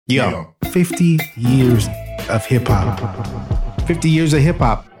Yo, 50 years of hip-hop. 50 years of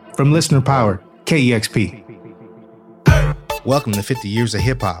hip-hop from Listener Power, KEXP. Welcome to 50 Years of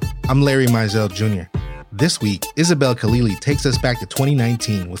Hip-Hop. I'm Larry Mizell Jr. This week, Isabel Khalili takes us back to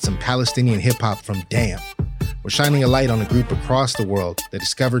 2019 with some Palestinian hip-hop from Damn. We're shining a light on a group across the world that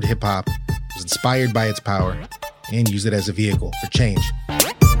discovered hip-hop, was inspired by its power, and used it as a vehicle for change.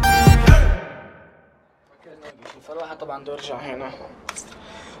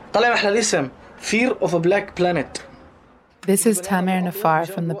 Fear of a Black Planet. This is Tamer Nafar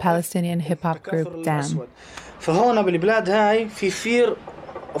from the Palestinian hip-hop group Damn. فهون بالبلاد هاي في fear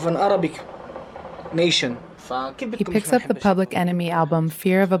of an Arabic nation. He picks up the Public Enemy album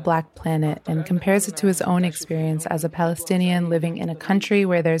Fear of a Black Planet and compares it to his own experience as a Palestinian living in a country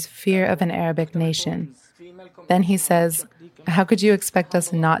where there's fear of an Arabic nation. Then he says, how could you expect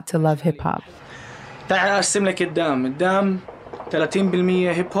us not to love hip-hop?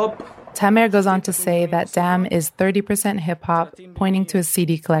 Tamer goes on to say that Damn is 30% hip-hop, pointing to his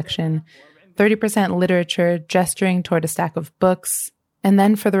CD collection, 30% literature, gesturing toward a stack of books, and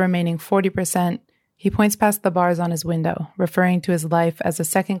then for the remaining 40%, he points past the bars on his window, referring to his life as a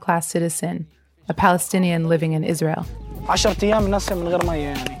second-class citizen, a Palestinian living in Israel.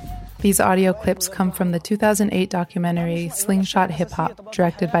 These audio clips come from the 2008 documentary Slingshot Hip Hop,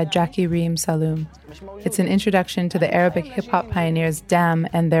 directed by Jackie Reem Saloom. It's an introduction to the Arabic hip-hop pioneers Damn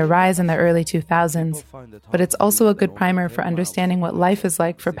and their rise in the early 2000s, but it's also a good primer for understanding what life is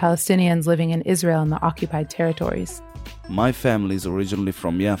like for Palestinians living in Israel and the occupied territories. My family is originally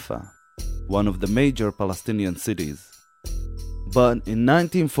from Jaffa, one of the major Palestinian cities. But in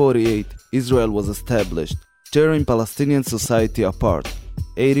 1948, Israel was established, tearing Palestinian society apart.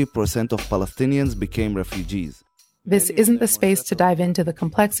 80% of Palestinians became refugees. This isn't the space to dive into the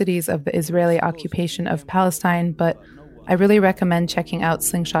complexities of the Israeli occupation of Palestine, but I really recommend checking out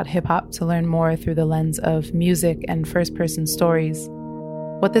Slingshot Hip Hop to learn more through the lens of music and first-person stories.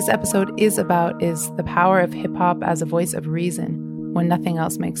 What this episode is about is the power of hip-hop as a voice of reason when nothing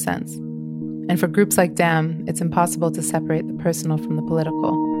else makes sense. And for groups like Damn, it's impossible to separate the personal from the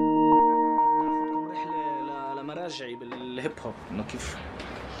political.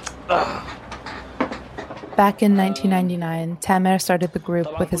 Back in 1999, Tamer started the group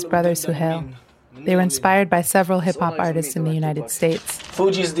with his brother Suhail. They were inspired by several hip-hop artists in the United States.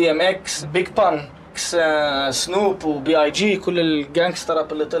 Fuji's DMX, Big Pun, Snoop, B.I.G. كل الجانجستر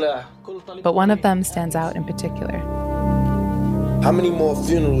راب اللي طلع. But one of them stands out in particular. How many more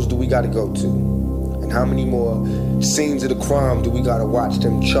funerals do we got to go to? And how many more scenes of the crime do we got to watch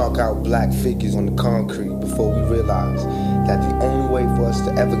them chalk out black figures on the concrete before we realize that the only way for us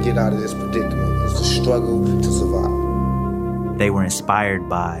to ever get out of this predicament is to struggle to survive? They were inspired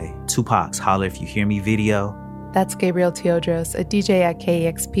by Tupac's Holler If You Hear Me video. That's Gabriel Teodros, a DJ at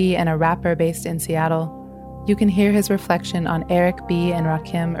KEXP and a rapper based in Seattle. You can hear his reflection on Eric B. and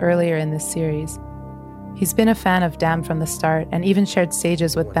Rakim earlier in this series. He's been a fan of Damn from the start and even shared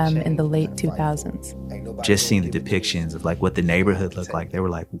stages with them in the late 2000s. Just seeing the depictions of like what the neighborhood looked like, they were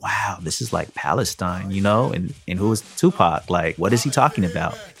like, wow, this is like Palestine, you know? And who is Tupac? Like, what is he talking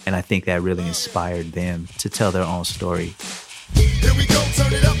about? And I think that really inspired them to tell their own story. Here we go,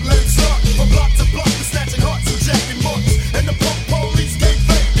 turn it up, let's start. From block to block, we're snatching hearts and jacking marks. And the police can't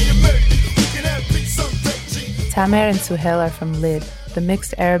fake the American. We can have peace someday. Tamer and Suhail are from Lid, the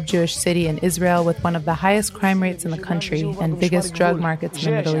mixed Arab-Jewish city in Israel with one of the highest crime rates in the country and biggest drug markets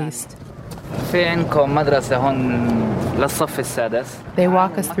in the Middle East. They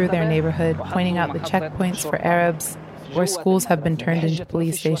walk us through their neighborhood, pointing out the checkpoints for Arabs, where schools have been turned into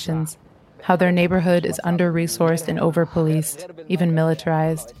police stations, how their neighborhood is under-resourced and over-policed, even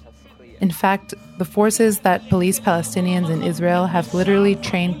militarized. In fact, the forces that police Palestinians in Israel have literally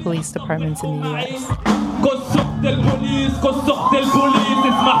trained police departments in the U.S.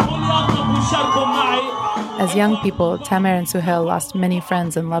 As young people, Tamer and Suhail lost many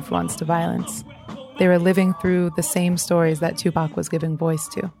friends and loved ones to violence. They were living through the same stories that Tupac was giving voice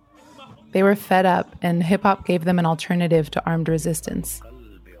to. They were fed up, and hip-hop gave them an alternative to armed resistance.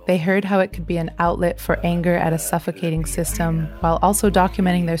 They heard how it could be an outlet for anger at a suffocating system, while also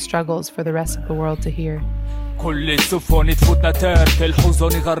documenting their struggles for the rest of the world to hear. كل السفن تفوتنا تارك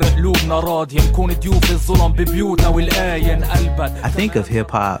الحزن يغرق قلوبنا راضية نكون ضيوف الظلم ببيوتنا والآية نقلبت. I think of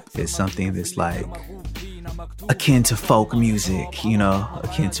hip-hop as something that's like akin to folk music, you know,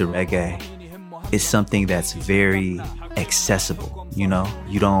 akin to reggae. It's something that's very accessible, you know?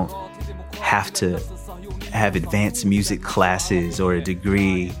 You don't have to have advanced music classes or a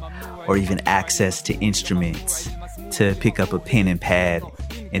degree or even access to instruments to pick up a pen and pad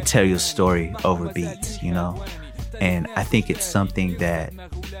and tell your story over beats, you know? And I think it's something that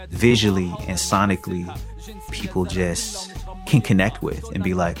visually and sonically people just can connect with and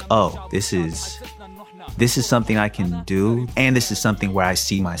be like, oh, this is something I can do. And this is something where I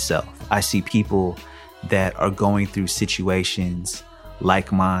see myself. I see people that are going through situations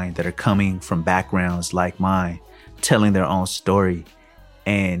like mine, that are coming from backgrounds like mine, telling their own story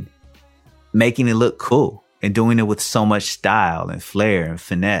and making it look cool and doing it with so much style and flair and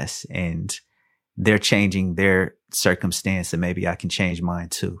finesse. And they're changing their circumstance, and maybe I can change mine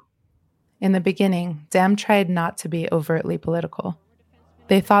too. In the beginning, Dam tried not to be overtly political.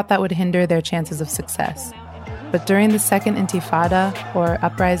 They thought that would hinder their chances of success. But during the second Intifada, or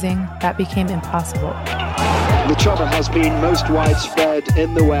uprising, that became impossible. The trouble has been most widespread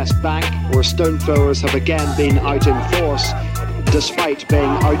in the West Bank, where stone throwers have again been out in force, despite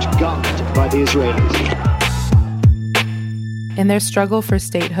being outgunned by the Israelis. In their struggle for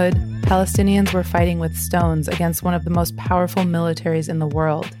statehood, Palestinians were fighting with stones against one of the most powerful militaries in the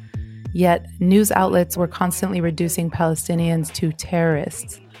world. Yet, news outlets were constantly reducing Palestinians to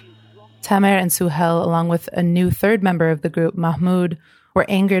terrorists. Tamer and Suhel, along with a new third member of the group, Mahmoud, were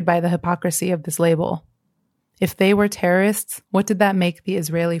angered by the hypocrisy of this label. If they were terrorists, what did that make the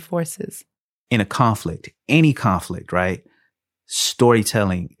Israeli forces? In a conflict, any conflict, right?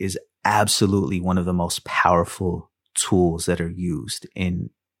 Storytelling is absolutely one of the most powerful tools that are used in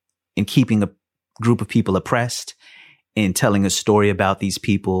keeping a group of people oppressed, in telling a story about these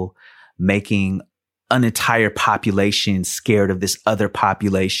people, making an entire population scared of this other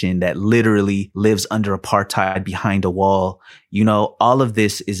population that literally lives under apartheid behind a wall. You know, all of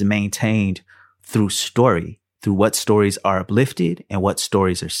this is maintained through story, through what stories are uplifted and what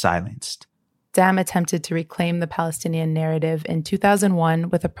stories are silenced. Dam attempted to reclaim the Palestinian narrative in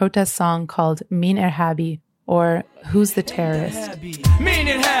 2001 with a protest song called Min Irhabi, or Who's the Terrorist? مين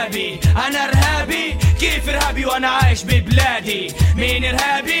إرهابي؟ أنا إرهابي كيف إرهابي وأنا عايش ببلادي؟ مين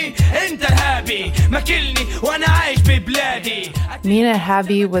إرهابي؟ أنت إرهابي ماكلني وأنا عايش ببلادي. Min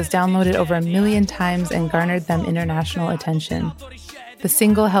Irhabi was downloaded over 1 million times and garnered them international attention. The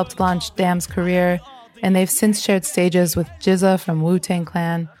single helped launch Dam's career, and they've since shared stages with Jizza from Wu-Tang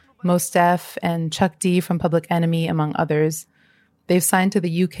Clan, Mos Def, and Chuck D from Public Enemy, among others. They've signed to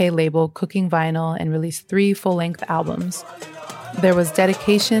the UK label Cooking Vinyl and released 3 full-length albums. There was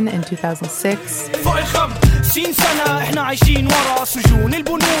Dedication in 2006,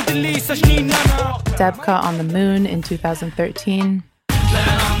 Debka on the Moon in 2013,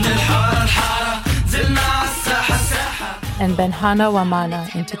 and Benhana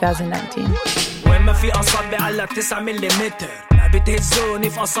Wamana in 2019. بتهزوني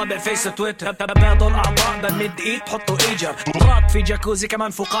في أصابع فيس تويتر تبادل الأعضاء بنمد إيد حطوا إيجر راب في جاكوزي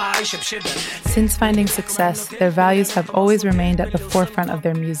كمان فوق عايشة بشبر. Since finding success, their values have always remained at the forefront of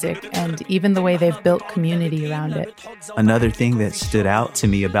their music and even the way they've built community around it. Another thing that stood out to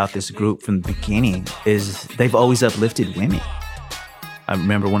me about this group from the beginning is they've always uplifted women. I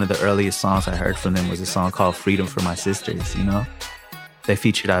remember one of the earliest songs I heard from them was a song called Freedom for My Sisters, you know? They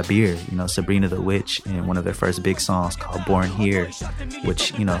featured Abir, you know, Sabrina the Witch, in one of their first big songs called Born Here,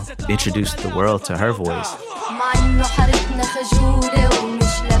 which, you know, introduced the world to her voice.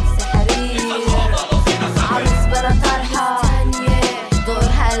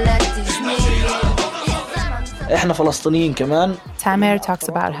 إحنا فلسطينيين كمان. Tamer talks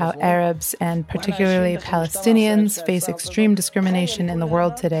about how Arabs, and particularly Palestinians, face extreme discrimination in the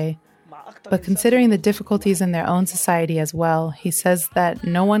world today. But considering the difficulties in their own society as well, he says that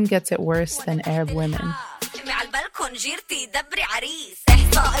no one gets it worse than Arab women.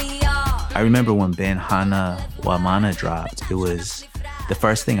 I remember when Benhana Wamana dropped, it was the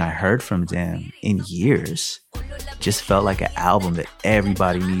first thing I heard from them in years. Just felt like an album that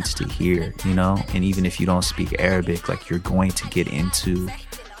everybody needs to hear, you know? And even if you don't speak Arabic, like, you're going to get into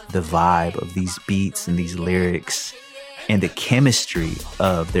the vibe of these beats and these lyrics and the chemistry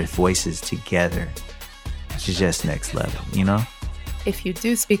of their voices together. It's just next level, you know? If you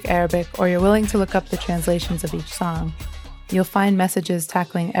do speak Arabic, or you're willing to look up the translations of each song, you'll find messages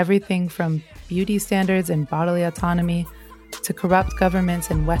tackling everything from beauty standards and bodily autonomy to corrupt governments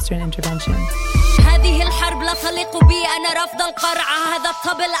and Western intervention.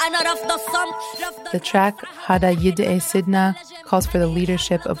 The track Hada Yid'e Sidna calls for the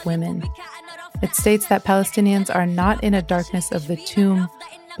leadership of women. It states that Palestinians are not in a darkness of the tomb,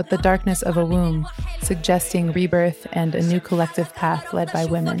 but the darkness of a womb, suggesting rebirth and a new collective path led by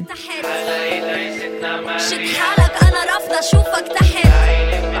women.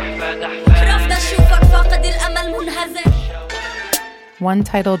 One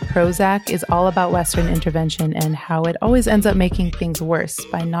titled Prozac is all about Western intervention and how it always ends up making things worse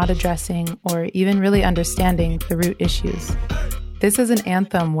by not addressing or even really understanding the root issues. This is an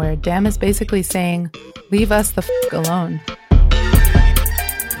anthem where Dam is basically saying, leave us the f*** alone.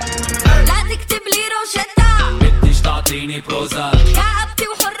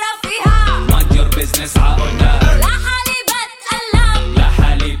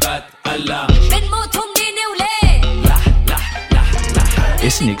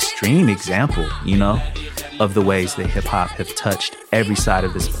 It's an extreme example, you know, of the ways that hip hop have touched every side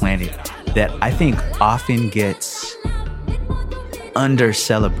of this planet that I think often gets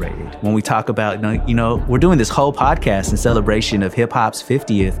under-celebrated. When we talk about, you know, we're doing this whole podcast in celebration of hip hop's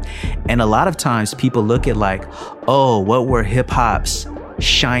 50th. And a lot of times people look at like, oh, what were hip hop's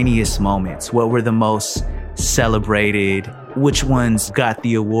shiniest moments? What were the most celebrated? Which ones got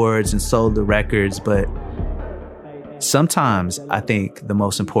the awards and sold the records? But sometimes I think the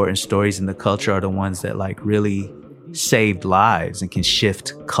most important stories in the culture are the ones that like really saved lives and can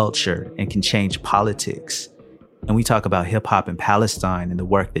shift culture and can change politics. And we talk about hip hop in Palestine and the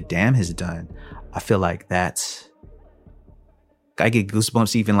work that Dam has done. I feel like I get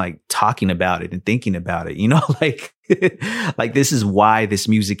goosebumps even like talking about it and thinking about it, you know, like this is why this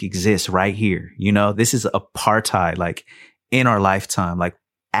music exists right here. You know, this is apartheid, like in our lifetime, like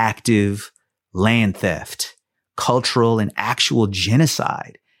active land theft, cultural and actual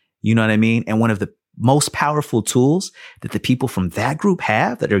genocide. You know what I mean? And one of the most powerful tools that the people from that group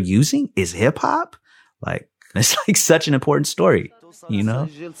have that are using is hip hop. Like, it's like such an important story, you know?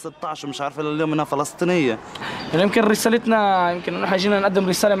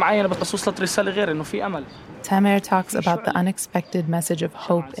 Tamer talks about the unexpected message of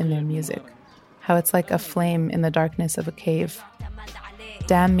hope in their music, how it's like a flame in the darkness of a cave.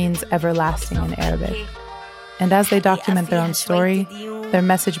 Dam means everlasting in Arabic. And as they document their own story, their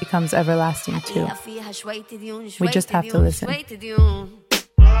message becomes everlasting too. We just have to listen.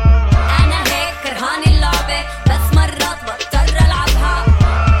 كرهاني اللعبة بس مرات بضطر ألعبها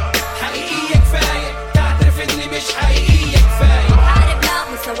حقيقية كفاية تعترف إني مش حقيقية كفاية بحارب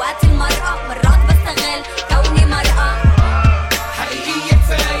لمساواة المرأة مرات بستغل كوني مرأة حقيقية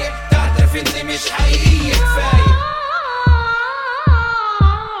كفاية تعترف إني مش حقيقية كفاية.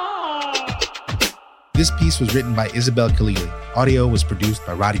 This piece was written by Isabel Khalili. Audio was produced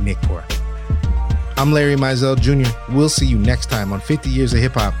by Roddy Nickport. I'm Larry Mizell Jr. We'll see you next time on 50 Years of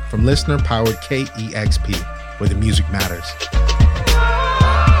Hip Hop from listener-powered KEXP, where the music matters.